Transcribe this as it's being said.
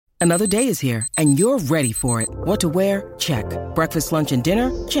Another day is here, and you're ready for it. What to wear? Check. Breakfast, lunch, and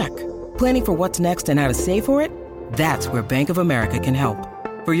dinner? Check. Planning for what's next and how to save for it? That's where Bank of America can help.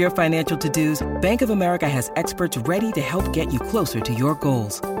 For your financial to-dos, Bank of America has experts ready to help get you closer to your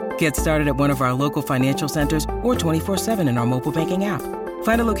goals. Get started at one of our local financial centers or 24/7 in our mobile banking app.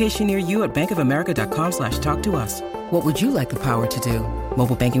 Find a location near you at bankofamerica.com/talktous. What would you like the power to do?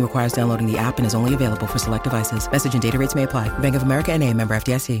 Mobile banking requires downloading the app and is only available for select devices. Message and data rates may apply. Bank of America N.A., member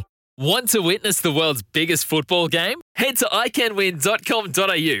FDIC. Want to witness the world's biggest football game? Head to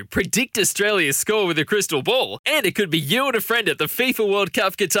iCanWin.com.au, predict Australia's score with a crystal ball, and it could be you and a friend at the FIFA World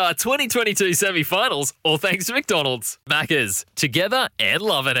Cup Qatar 2022 semi-finals, all thanks to McDonald's. Maccas, together and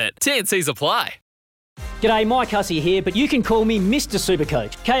loving it. TNCs apply. G'day, Mike Hussey here, but you can call me Mr.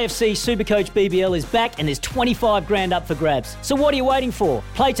 Supercoach. KFC Supercoach BBL is back and there's 25 grand up for grabs. So what are you waiting for?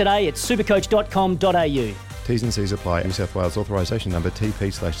 Play today at supercoach.com.au. T's and C's apply. New South Wales authorisation number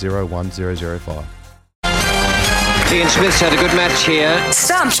TP/01005. Ian Smith's had a good match here.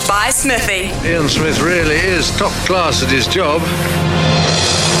 Stumped by Smithy. Ian Smith really is top class at his job.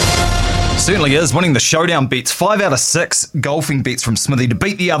 Certainly is, winning the showdown bets. 5 out of 6 golfing bets from Smithy to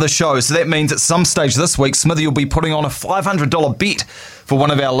beat the other shows. So that means at some stage this week, Smithy will be putting on a $500 bet for one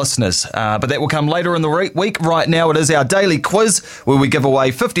of our listeners. But that will come later in the week. Right now it is our daily quiz where we give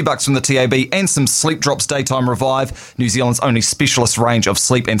away $50 from the TAB and some Sleep Drops Daytime Revive, New Zealand's only specialist range of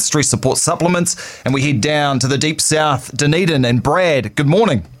sleep and stress support supplements. And we head down to the deep south. Dunedin and Brad, good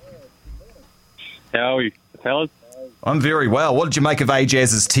morning. How are you, fellas? I'm very well. What did you make of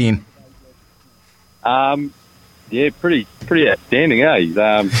Ajaz's 10? Yeah, pretty outstanding, eh?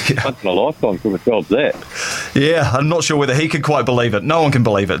 Once in a lifetime sort of job's that. Yeah, I'm not sure whether he could quite believe it. No one can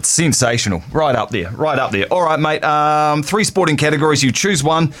believe it. It's sensational. Right up there. All right, mate. 3 sporting categories. You choose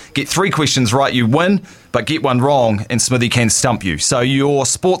one, get 3 questions right, you win, but get one wrong and Smithy can stump you. So your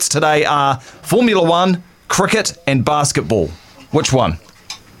sports today are Formula 1, cricket and basketball. Which one?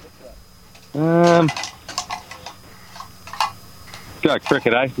 Go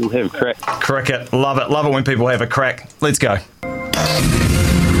cricket, eh? We'll have a crack. Cricket. Love it. Love it when people have a crack. Let's go.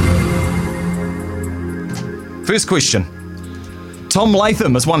 First question. Tom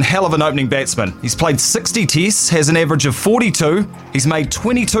Latham is one hell of an opening batsman. He's played 60 tests, has an average of 42. He's made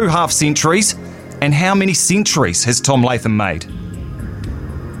 22 half-centuries. And how many centuries has Tom Latham made?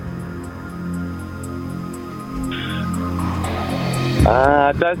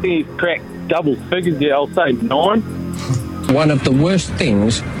 I don't think he's cracked double figures yet. I'll say 9. One of the worst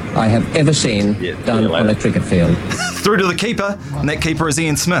things I have ever seen done on a cricket field. Through to the keeper, and that keeper is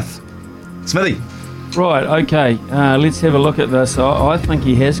Ian Smith. Smithy. Right, okay, let's have a look at this. I think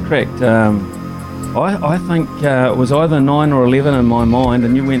he has cracked. I think it was either 9 or 11 in my mind,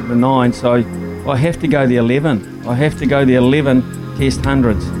 and you went the 9, so I have to go the 11. I have to go the 11 test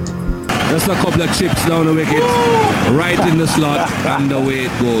hundreds. Just a couple of chips down the wicket, right in the slot, and away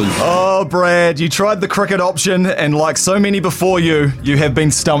it goes. Oh, Brad, you tried the cricket option, and like so many before you, you have been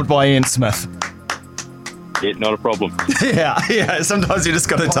stumped by Ian Smith. Yeah, not a problem. Yeah, sometimes you just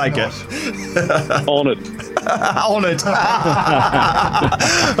got to take it. Honoured. Honoured.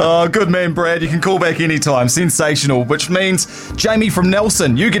 Oh, good man, Brad. You can call back anytime. Sensational, which means Jamie from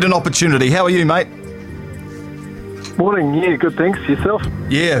Nelson, you get an opportunity. How are you, mate? Morning, yeah, good, thanks. Yourself?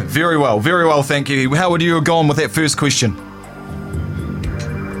 Yeah, very well, thank you. How would you have gone with that first question?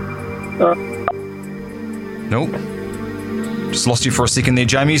 Nope. Just lost you for a second there,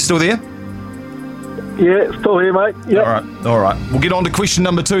 Jamie. You still there? Yeah, still here, mate. Yep. All right. We'll get on to question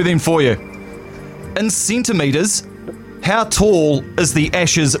number 2 then for you. In centimetres, how tall is the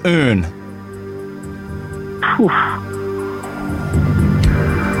Ashes urn?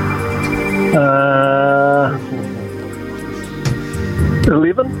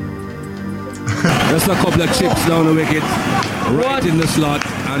 11. Just a couple of chips down the wicket, right in the slot,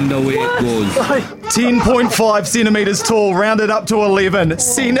 and away it goes. 10.5 centimetres tall, rounded up to 11.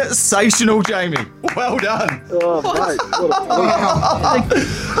 Sensational, Jamie. Well done. Oh, mate.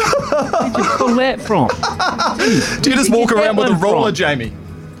 Where did you pull that from? Do you just walk around with a ruler, Jamie?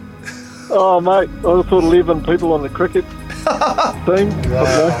 Oh, mate, I just thought 11 people on the cricket team.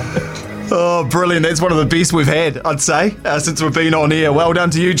 Oh, brilliant. That's one of the best we've had, I'd say, since we've been on here. Well done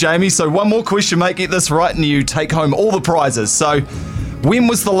to you, Jamie. So one more question, mate. Get this right and you take home all the prizes. So when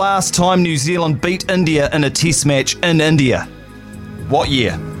was the last time New Zealand beat India in a test match in India? What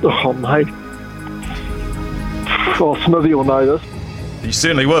year? Oh, mate. Oh, Smithy will know this. You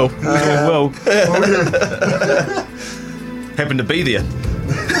certainly will. Happened to be there.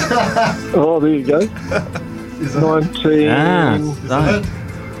 Oh, there you go.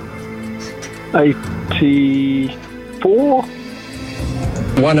 84?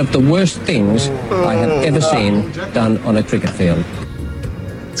 One of the worst things I have ever seen done on a cricket field.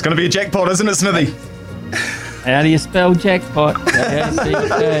 It's going to be a jackpot, isn't it, Smithy? How do you spell jackpot?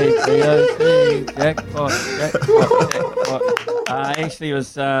 J-A-C-K-P-O-T. Jackpot. Actually, it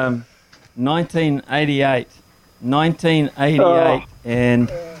was 1988. 1988,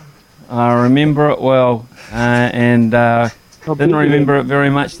 and I remember it well. And didn't remember it very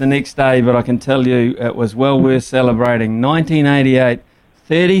much the next day, but I can tell you it was well worth celebrating. 1988.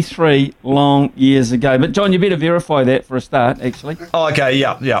 33 long years ago. But, John, you better verify that for a start, actually. Oh, okay,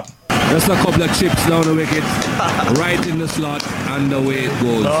 yeah. Just a couple of chips down the wicket, right in the slot, and away it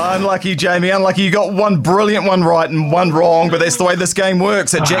goes. Oh, unlucky, Jamie, unlucky. You got one brilliant one right and one wrong, but that's the way this game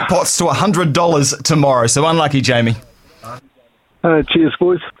works. It jackpots to $100 tomorrow, so unlucky, Jamie. Cheers,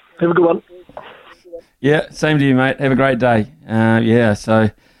 boys. Have a good one. Yeah, same to you, mate. Have a great day.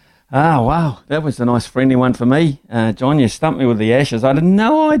 Wow, that was a nice friendly one for me. John, you stumped me with the Ashes. I had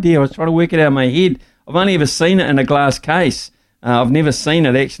no idea. I was trying to work it out in my head. I've only ever seen it in a glass case. I've never seen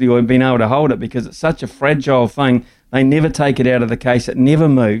it actually or been able to hold it because it's such a fragile thing. They never take it out of the case. It never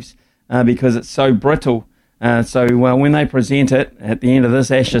moves because it's so brittle. When they present it at the end of this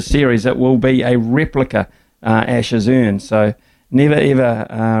Ashes series, it will be a replica Ashes urn. So never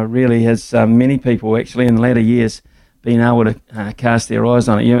ever really has many people actually in the latter years been able to cast their eyes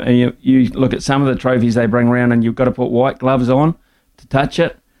on it. You look at some of the trophies they bring around and you've got to put white gloves on to touch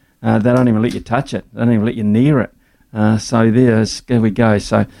it. They don't even let you touch it. They don't even let you near it. There we go.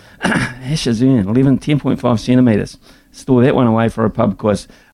 So Ashes urn, 10.5 centimetres. Store that one away for a pub quiz.